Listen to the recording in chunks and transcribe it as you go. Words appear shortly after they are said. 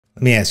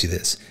Let me ask you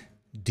this.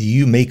 Do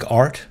you make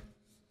art?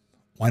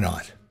 Why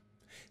not?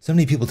 So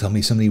many people tell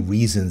me so many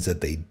reasons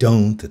that they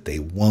don't, that they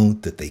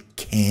won't, that they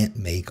can't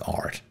make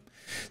art.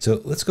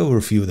 So let's go over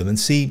a few of them and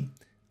see,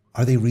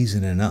 are they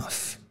reason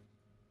enough?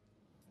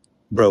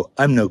 Bro,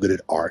 I'm no good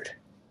at art.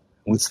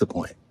 What's the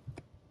point?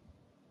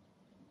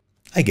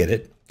 I get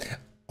it.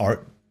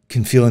 Art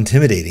can feel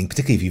intimidating,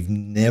 particularly if you've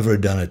never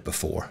done it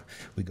before.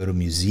 We go to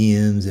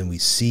museums and we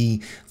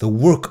see the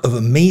work of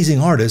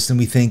amazing artists and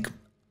we think,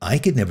 I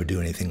could never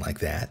do anything like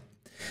that.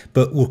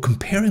 But we're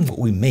comparing what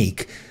we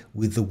make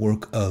with the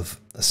work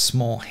of a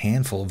small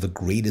handful of the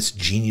greatest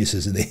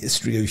geniuses in the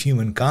history of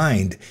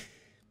humankind.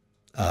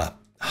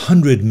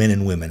 100 men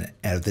and women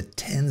out of the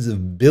tens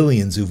of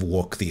billions who've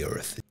walked the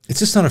earth. It's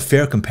just not a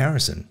fair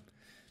comparison,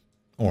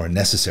 or a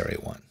necessary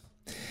one.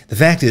 The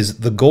fact is,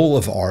 the goal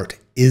of art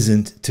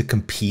isn't to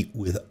compete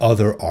with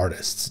other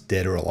artists,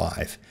 dead or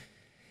alive.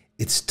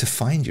 It's to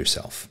find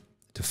yourself,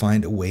 to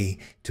find a way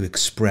to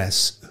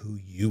express who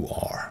you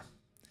are.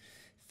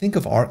 Think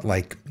of art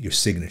like your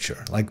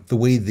signature, like the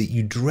way that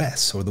you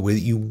dress, or the way that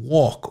you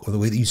walk, or the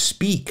way that you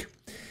speak.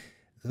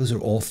 Those are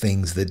all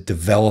things that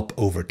develop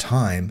over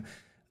time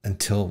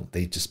until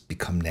they just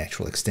become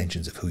natural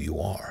extensions of who you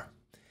are.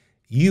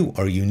 You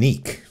are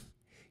unique.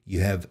 You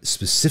have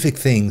specific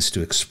things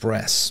to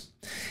express.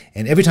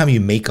 And every time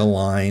you make a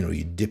line or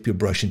you dip your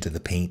brush into the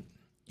paint,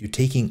 you're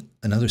taking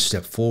another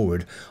step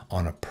forward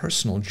on a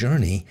personal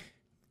journey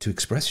to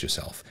express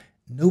yourself.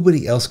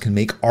 Nobody else can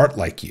make art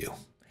like you.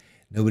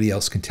 Nobody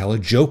else can tell a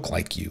joke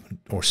like you,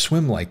 or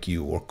swim like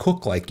you, or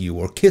cook like you,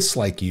 or kiss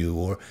like you,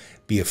 or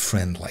be a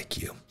friend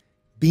like you.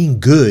 Being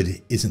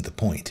good isn't the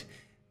point.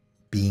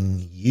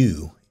 Being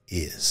you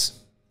is.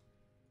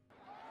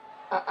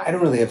 I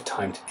don't really have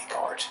time to make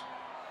art.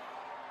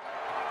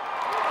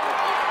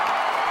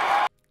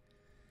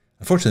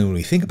 Unfortunately, when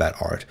we think about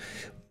art,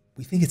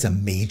 we think it's a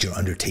major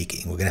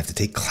undertaking. We're going to have to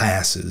take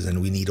classes,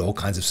 and we need all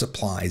kinds of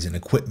supplies and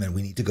equipment.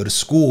 We need to go to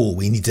school.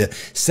 We need to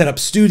set up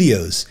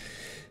studios.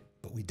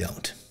 But we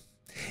don't.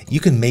 You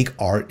can make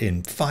art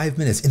in 5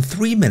 minutes, in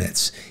 3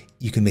 minutes.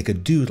 You can make a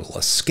doodle,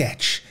 a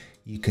sketch.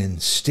 You can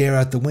stare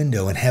out the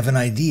window and have an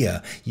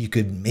idea. You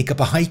could make up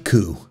a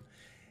haiku.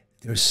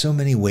 There are so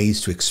many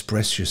ways to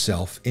express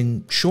yourself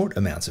in short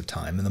amounts of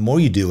time. And the more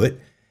you do it,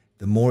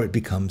 the more it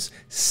becomes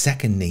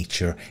second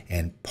nature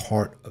and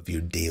part of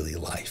your daily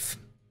life.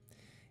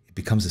 It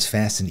becomes as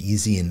fast and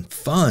easy and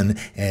fun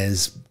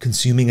as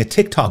consuming a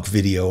TikTok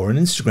video or an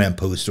Instagram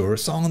post or a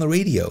song on the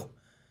radio.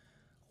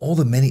 All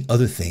the many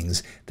other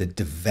things that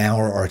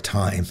devour our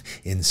time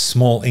in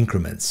small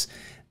increments,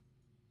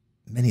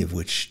 many of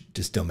which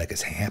just don't make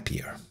us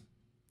happier.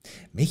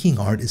 Making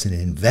art is an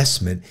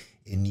investment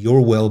in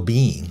your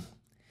well-being.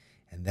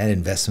 And that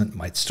investment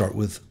might start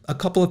with a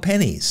couple of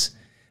pennies.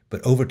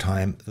 But over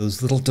time,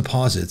 those little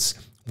deposits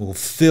will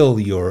fill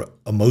your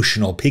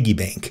emotional piggy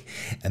bank,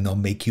 and they'll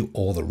make you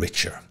all the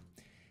richer.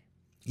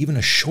 Even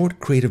a short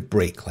creative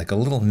break, like a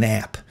little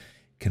nap,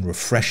 can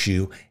refresh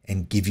you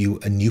and give you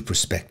a new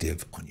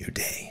perspective on your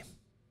day.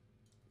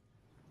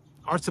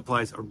 Art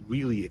supplies are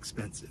really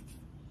expensive.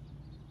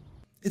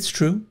 It's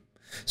true.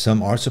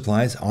 Some art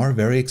supplies are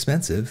very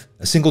expensive.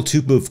 A single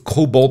tube of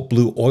cobalt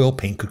blue oil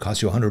paint could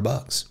cost you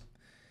 $100.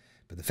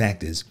 But the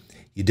fact is,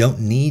 you don't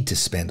need to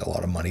spend a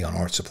lot of money on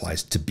art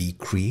supplies to be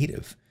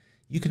creative.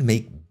 You can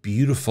make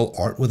beautiful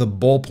art with a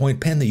ballpoint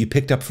pen that you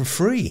picked up for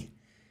free.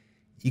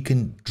 You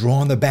can draw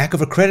on the back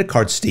of a credit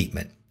card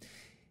statement.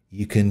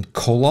 You can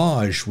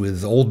collage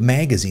with old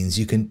magazines.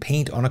 You can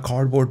paint on a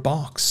cardboard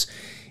box.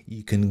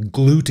 You can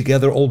glue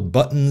together old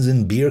buttons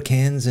and beer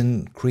cans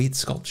and create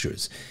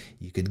sculptures.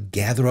 You could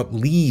gather up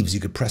leaves. You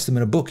could press them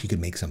in a book. You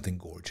could make something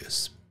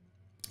gorgeous.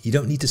 You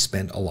don't need to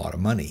spend a lot of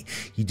money.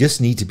 You just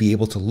need to be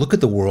able to look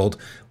at the world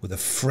with a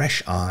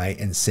fresh eye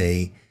and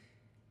say,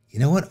 you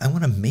know what? I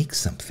want to make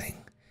something.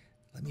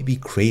 Let me be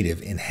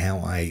creative in how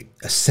I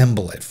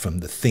assemble it from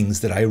the things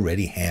that I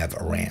already have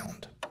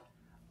around.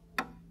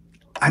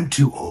 I'm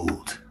too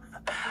old.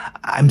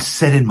 I'm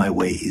set in my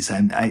ways.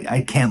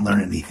 I can't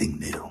learn anything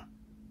new.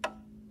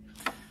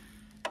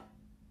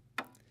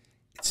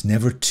 It's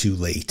never too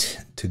late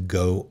to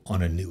go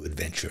on a new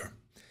adventure.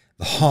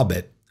 The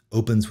Hobbit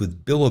opens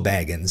with Bilbo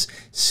Baggins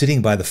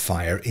sitting by the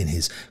fire in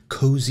his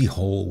cozy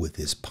hole with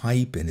his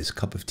pipe and his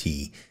cup of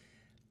tea,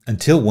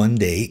 until one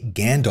day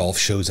Gandalf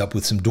shows up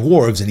with some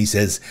dwarves and he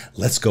says,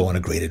 let's go on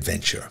a great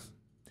adventure.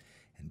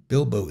 And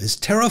Bilbo is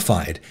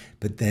terrified,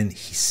 but then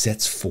he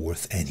sets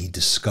forth and he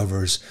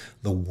discovers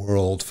the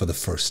world for the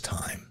first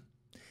time.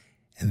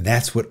 And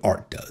that's what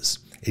art does.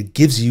 It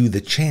gives you the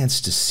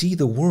chance to see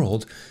the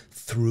world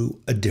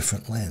through a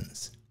different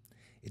lens.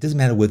 It doesn't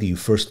matter whether you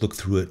first look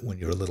through it when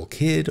you're a little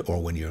kid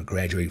or when you're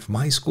graduating from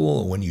high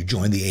school or when you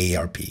join the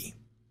AARP.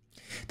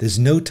 There's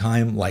no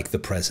time like the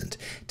present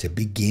to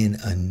begin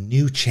a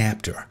new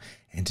chapter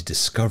and to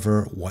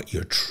discover what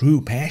your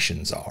true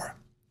passions are.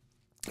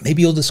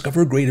 Maybe you'll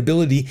discover a great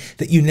ability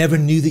that you never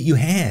knew that you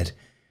had,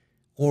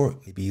 or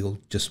maybe you'll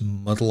just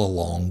muddle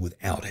along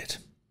without it.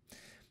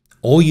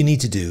 All you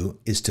need to do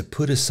is to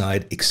put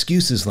aside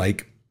excuses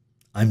like,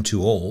 I'm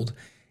too old,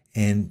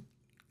 and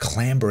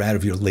clamber out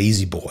of your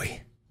lazy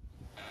boy.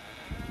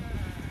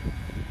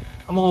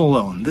 I'm all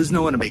alone. There's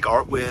no one to make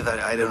art with.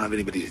 I don't have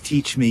anybody to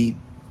teach me.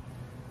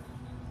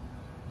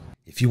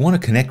 If you want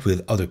to connect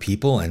with other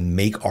people and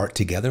make art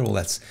together, well,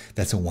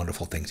 that's a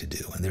wonderful thing to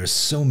do. And there are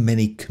so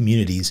many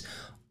communities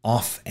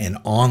off and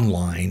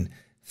online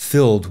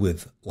filled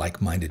with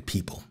like-minded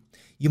people.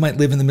 You might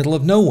live in the middle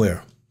of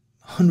nowhere,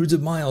 hundreds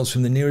of miles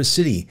from the nearest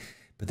city,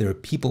 but there are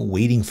people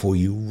waiting for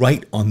you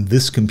right on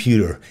this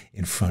computer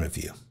in front of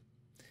you.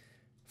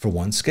 For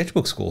one,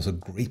 Sketchbook School is a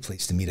great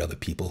place to meet other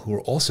people who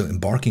are also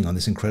embarking on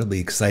this incredibly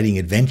exciting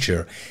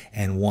adventure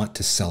and want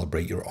to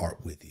celebrate your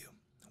art with you.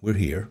 We're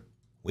here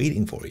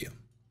waiting for you.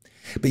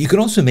 But you can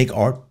also make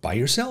art by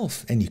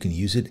yourself, and you can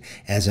use it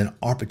as an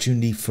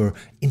opportunity for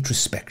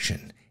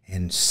introspection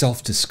and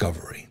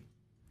self-discovery.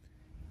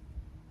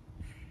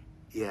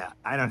 Yeah,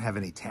 I don't have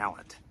any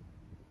talent.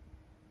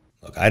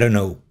 Look, I don't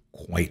know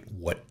quite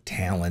what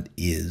talent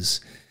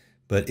is,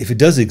 but if it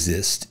does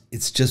exist,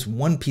 it's just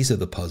one piece of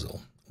the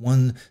puzzle,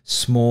 one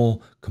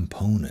small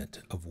component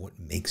of what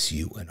makes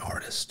you an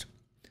artist.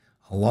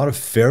 A lot of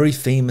very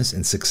famous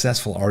and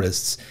successful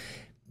artists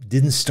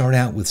didn't start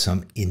out with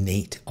some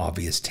innate,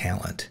 obvious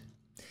talent.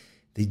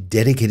 They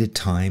dedicated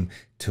time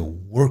to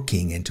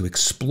working and to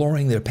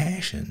exploring their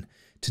passion,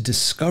 to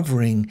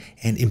discovering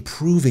and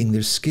improving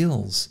their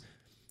skills,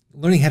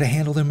 learning how to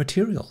handle their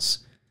materials,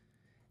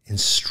 and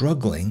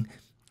struggling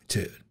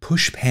to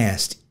push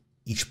past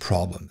each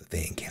problem that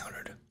they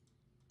encountered.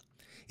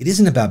 It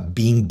isn't about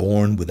being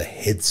born with a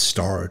head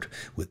start,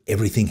 with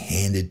everything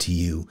handed to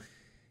you.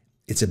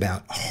 It's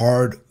about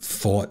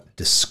hard-fought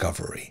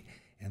discovery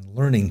and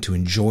learning to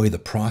enjoy the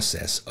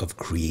process of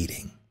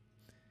creating.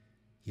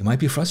 You might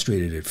be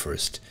frustrated at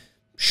first,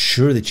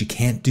 sure that you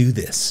can't do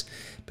this,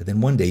 but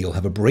then one day you'll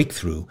have a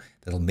breakthrough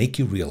that'll make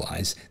you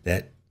realize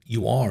that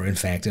you are, in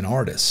fact, an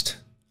artist.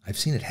 I've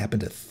seen it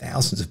happen to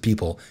thousands of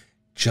people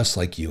just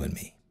like you and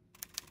me.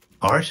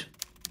 Art?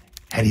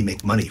 How do you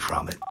make money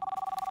from it?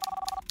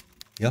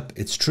 Yep,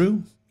 it's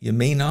true. You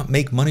may not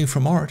make money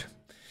from art.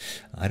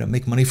 I don't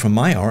make money from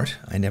my art.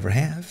 I never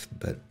have,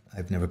 but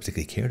I've never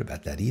particularly cared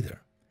about that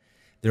either.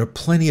 There are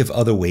plenty of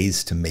other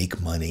ways to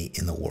make money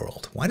in the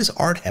world. Why does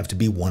art have to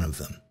be one of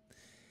them?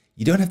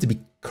 You don't have to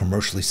be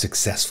commercially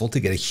successful to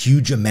get a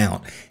huge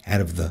amount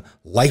out of the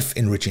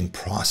life-enriching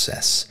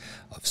process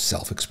of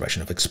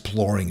self-expression, of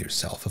exploring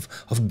yourself,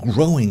 of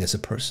growing as a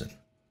person.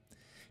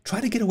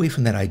 Try to get away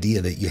from that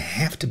idea that you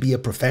have to be a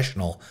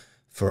professional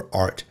for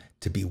art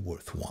to be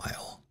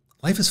worthwhile.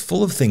 Life is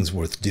full of things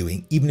worth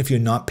doing, even if you're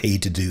not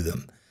paid to do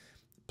them.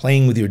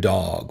 Playing with your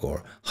dog,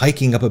 or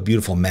hiking up a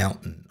beautiful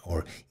mountain,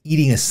 or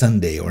eating a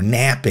sundae, or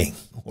napping,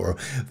 or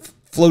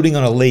floating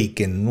on a lake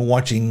and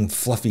watching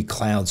fluffy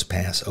clouds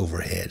pass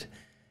overhead.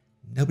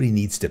 Nobody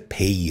needs to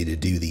pay you to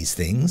do these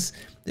things.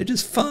 They're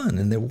just fun,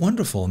 and they're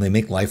wonderful, and they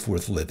make life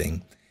worth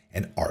living,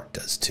 and art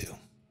does too.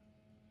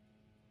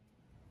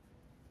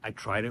 I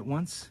tried it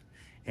once,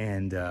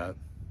 and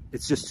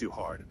it's just too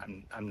hard.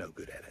 I'm no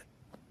good at it.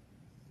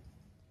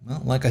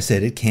 Well, like I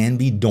said, it can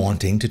be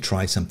daunting to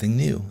try something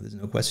new. There's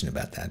no question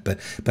about that.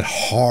 But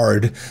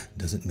hard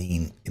doesn't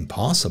mean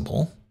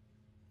impossible.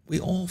 We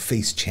all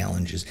face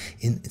challenges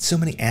in so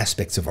many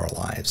aspects of our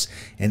lives.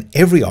 And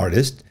every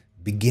artist,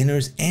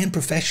 beginners and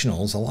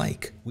professionals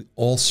alike, we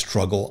all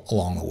struggle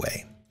along the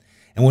way.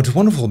 And what's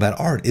wonderful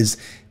about art is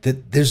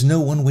that there's no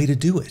one way to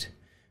do it.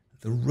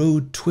 The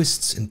road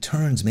twists and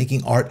turns,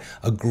 making art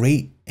a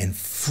great and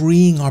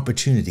freeing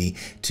opportunity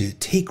to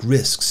take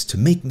risks, to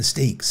make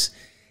mistakes,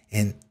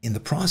 and in the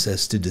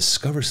process to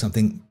discover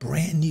something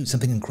brand new,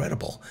 something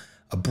incredible,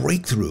 a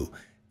breakthrough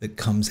that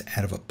comes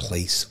out of a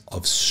place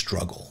of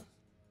struggle.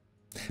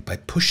 By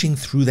pushing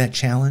through that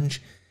challenge,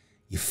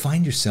 you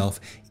find yourself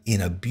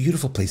in a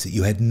beautiful place that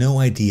you had no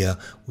idea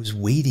was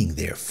waiting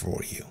there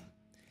for you.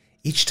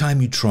 Each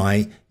time you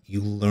try,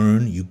 you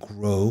learn, you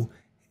grow,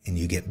 and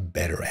you get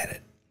better at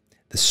it.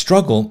 The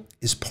struggle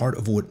is part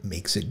of what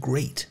makes it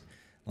great.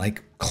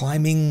 Like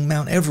climbing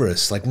Mount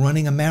Everest, like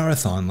running a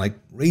marathon, like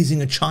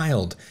raising a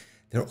child.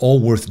 They're all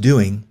worth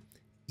doing,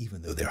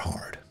 even though they're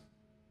hard.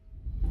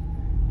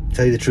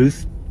 Tell you the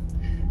truth,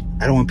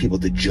 I don't want people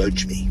to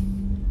judge me.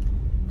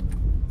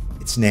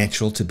 It's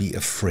natural to be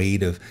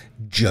afraid of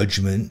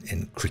judgment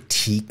and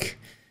critique,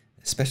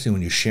 especially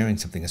when you're sharing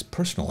something as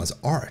personal as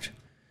art.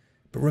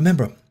 But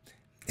remember,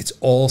 it's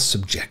all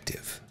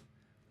subjective.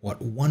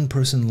 What one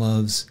person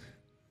loves,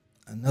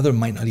 another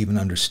might not even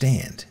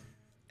understand,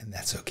 and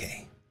that's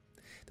okay.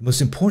 The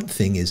most important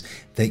thing is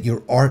that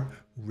your art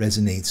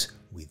resonates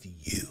with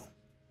you.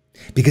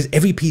 Because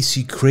every piece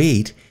you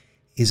create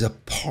is a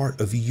part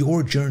of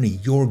your journey,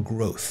 your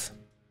growth.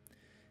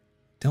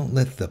 Don't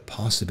let the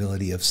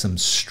possibility of some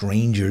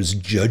stranger's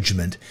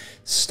judgment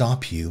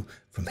stop you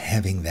from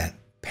having that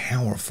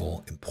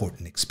powerful,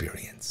 important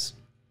experience.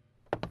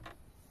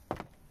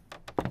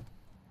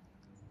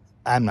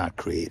 I'm not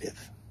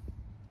creative.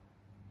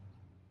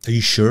 Are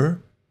you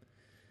sure?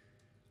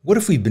 What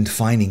if we've been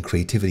defining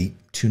creativity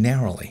too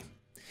narrowly?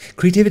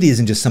 Creativity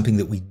isn't just something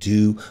that we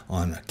do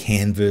on a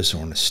canvas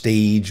or on a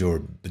stage or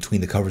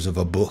between the covers of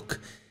a book.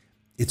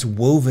 It's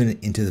woven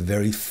into the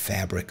very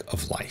fabric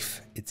of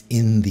life. It's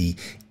in the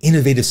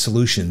innovative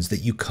solutions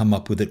that you come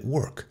up with at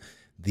work,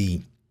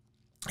 the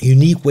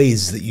unique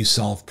ways that you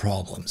solve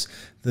problems,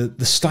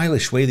 the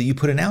stylish way that you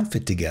put an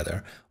outfit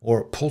together,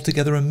 or pull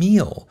together a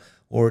meal,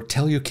 or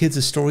tell your kids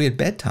a story at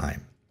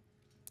bedtime.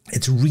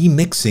 It's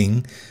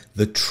remixing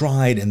the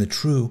tried and the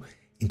true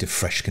into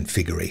fresh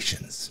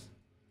configurations.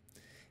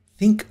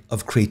 Think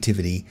of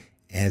creativity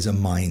as a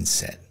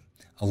mindset,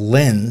 a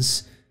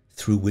lens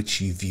through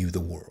which you view the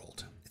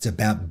world. It's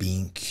about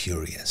being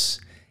curious,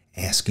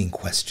 asking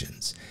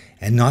questions,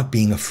 and not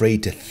being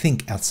afraid to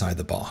think outside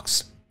the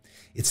box.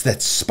 It's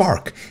that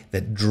spark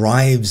that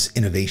drives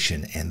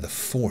innovation and the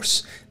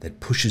force that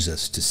pushes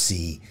us to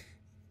see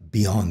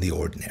beyond the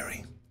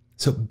ordinary.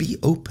 So be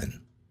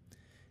open.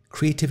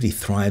 Creativity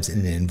thrives in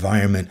an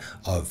environment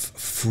of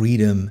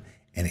freedom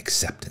and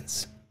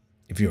acceptance.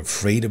 If you're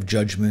afraid of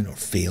judgment or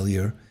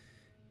failure,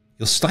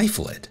 you'll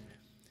stifle it.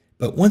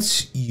 But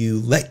once you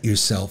let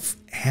yourself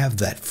have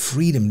that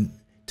freedom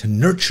to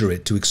nurture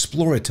it, to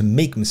explore it, to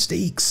make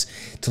mistakes,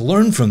 to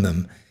learn from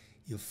them,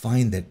 you'll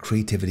find that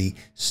creativity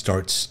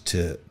starts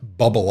to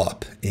bubble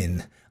up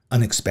in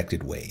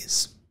unexpected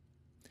ways.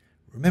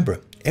 Remember,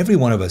 every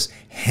one of us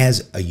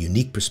has a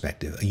unique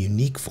perspective, a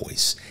unique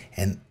voice,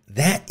 and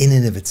that in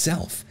and of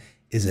itself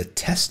is a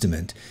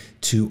testament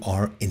to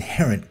our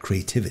inherent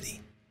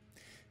creativity.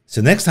 So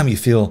next time you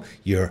feel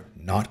you're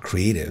not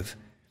creative,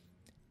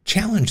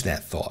 challenge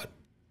that thought.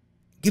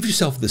 Give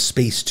yourself the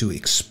space to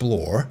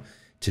explore,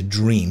 to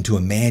dream, to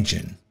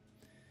imagine.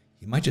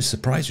 You might just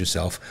surprise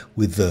yourself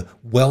with the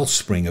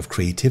wellspring of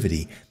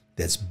creativity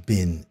that's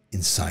been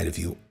inside of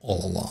you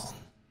all along.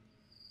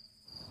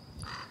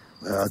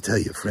 Well, I'll tell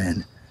you,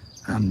 friend,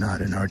 I'm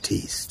not an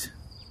artiste.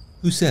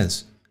 Who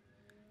says?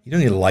 You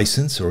don't need a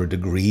license or a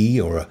degree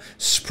or a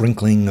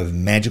sprinkling of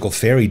magical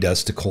fairy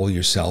dust to call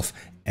yourself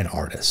an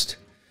artist.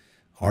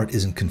 Art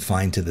isn't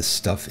confined to the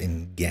stuff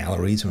in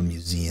galleries or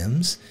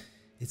museums.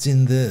 It's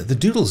in the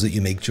doodles that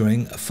you make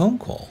during a phone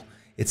call.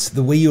 It's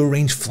the way you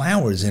arrange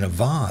flowers in a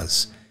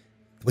vase,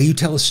 the way you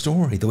tell a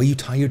story, the way you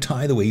tie your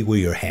tie, the way you wear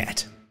your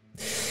hat.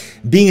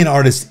 Being an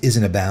artist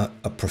isn't about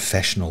a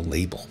professional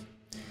label.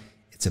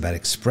 It's about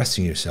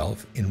expressing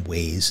yourself in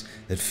ways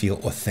that feel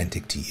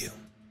authentic to you.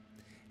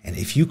 And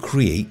if you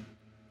create,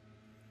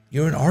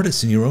 you're an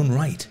artist in your own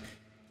right.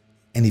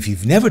 And if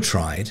you've never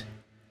tried,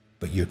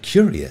 but you're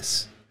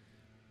curious,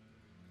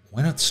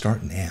 why not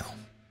start now?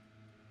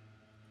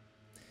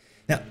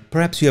 Now,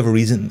 perhaps you have a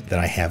reason that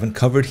I haven't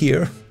covered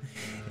here.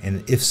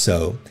 And if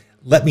so,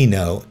 let me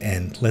know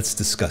and let's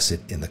discuss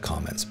it in the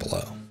comments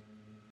below.